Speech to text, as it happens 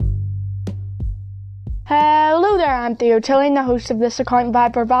Hello there, I'm Theo Tilling, the host of this account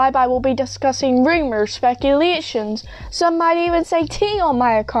Vibe for Vibe. I will be discussing rumours, speculations, some might even say tea on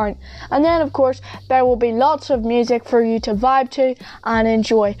my account. And then, of course, there will be lots of music for you to vibe to and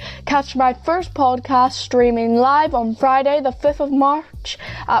enjoy. Catch my first podcast streaming live on Friday, the 5th of March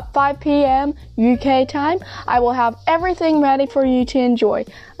at 5 p.m. UK time. I will have everything ready for you to enjoy.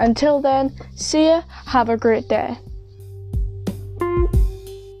 Until then, see ya, have a great day.